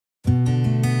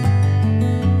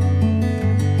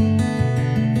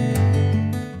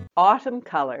Autumn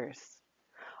colors.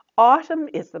 Autumn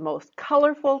is the most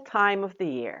colorful time of the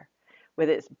year, with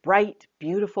its bright,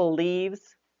 beautiful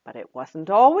leaves, but it wasn't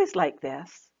always like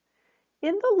this.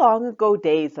 In the long ago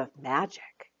days of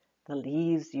magic, the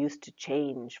leaves used to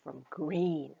change from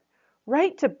green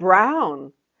right to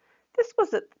brown. This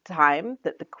was at the time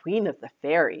that the Queen of the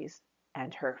Fairies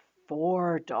and her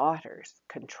 4 daughters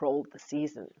controlled the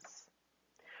seasons.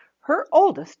 Her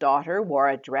oldest daughter wore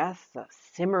a dress of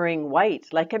simmering white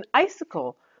like an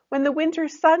icicle when the winter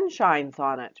sun shines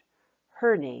on it.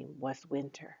 Her name was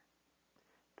Winter.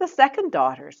 The second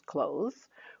daughter's clothes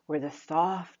were the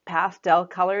soft pastel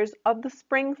colors of the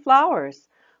spring flowers,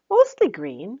 mostly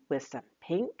green with some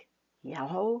pink,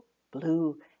 yellow,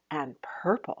 blue, and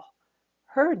purple.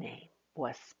 Her name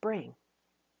was Spring.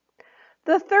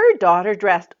 The third daughter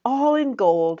dressed all in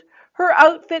gold. Her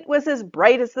outfit was as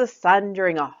bright as the sun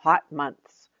during a hot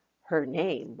month. Her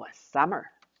name was Summer.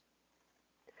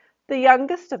 The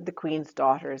youngest of the Queen's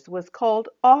daughters was called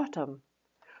Autumn.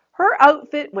 Her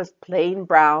outfit was plain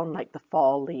brown like the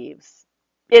fall leaves.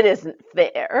 "It isn't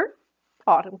fair,"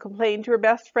 Autumn complained to her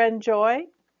best friend Joy.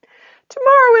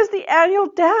 "Tomorrow is the annual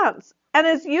dance, and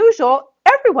as usual,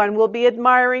 everyone will be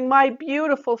admiring my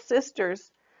beautiful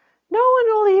sisters. No one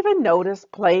will even notice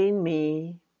plain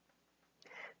me."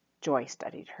 Joy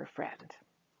studied her friend.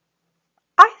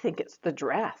 "I think it's the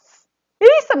dress.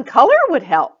 Maybe some color would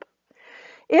help."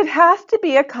 "It has to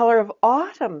be a color of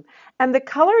autumn, and the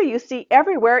color you see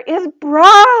everywhere is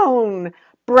brown.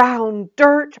 Brown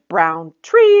dirt, brown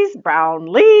trees, brown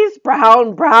leaves,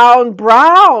 brown, brown,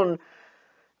 brown,"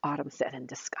 Autumn said in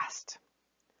disgust.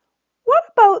 "What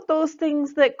about those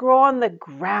things that grow on the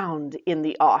ground in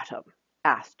the autumn?"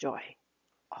 asked Joy.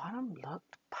 Autumn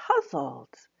looked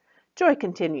puzzled. Joy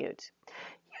continued.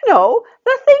 "You know,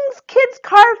 the things kids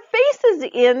carve faces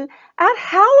in at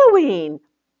Halloween."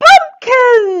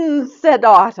 "Pumpkins," said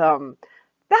Autumn.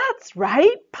 "That's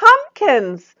right,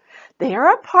 pumpkins. They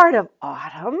are a part of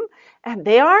autumn, and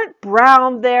they aren't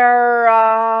brown, they're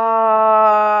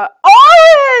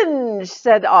orange,"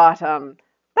 said Autumn.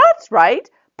 "That's right,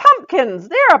 pumpkins.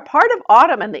 They're a part of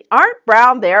autumn, and they aren't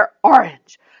brown, they're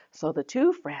orange." So the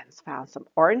two friends found some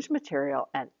orange material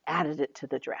and added it to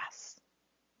the dress.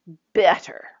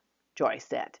 "Better," Joy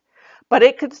said, "but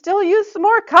it could still use some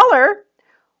more color."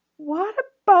 "What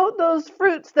about those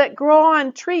fruits that grow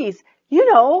on trees? You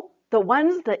know, the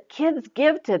ones that kids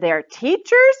give to their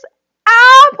teachers?"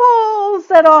 "Apples,"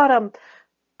 said Autumn.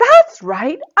 "That's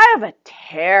right. I have a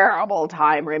terrible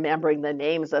time remembering the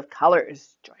names of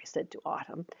colors," Joy said to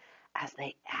Autumn, as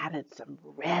they added some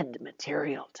red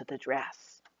material to the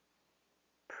dress.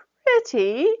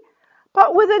 "Pretty,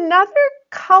 but with another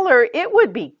color it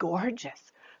would be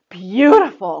gorgeous,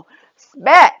 beautiful,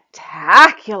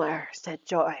 spectacular," said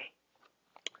Joy.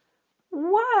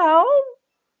 "Well,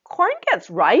 corn gets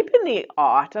ripe in the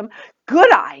autumn."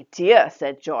 "Good idea,"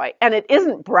 said Joy. "And it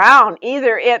isn't brown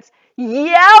either, it's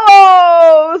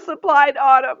yellow," supplied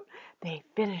Autumn. They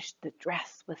finished the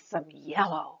dress with some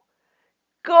yellow.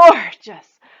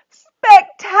 "Gorgeous,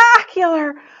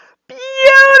 spectacular,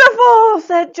 beautiful,"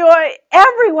 said Joy.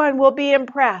 "Everyone will be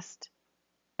impressed."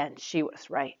 And she was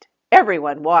right.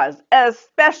 Everyone was,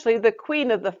 especially the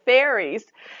Queen of the Fairies.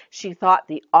 She thought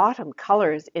the autumn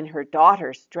colors in her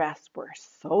daughter's dress were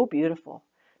so beautiful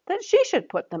that she should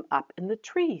put them up in the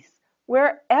trees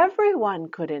where everyone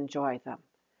could enjoy them.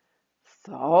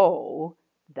 So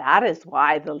that is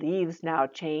why the leaves now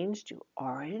change to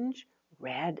orange,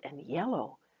 red, and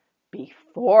yellow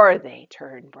before they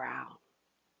turn brown.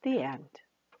 The end.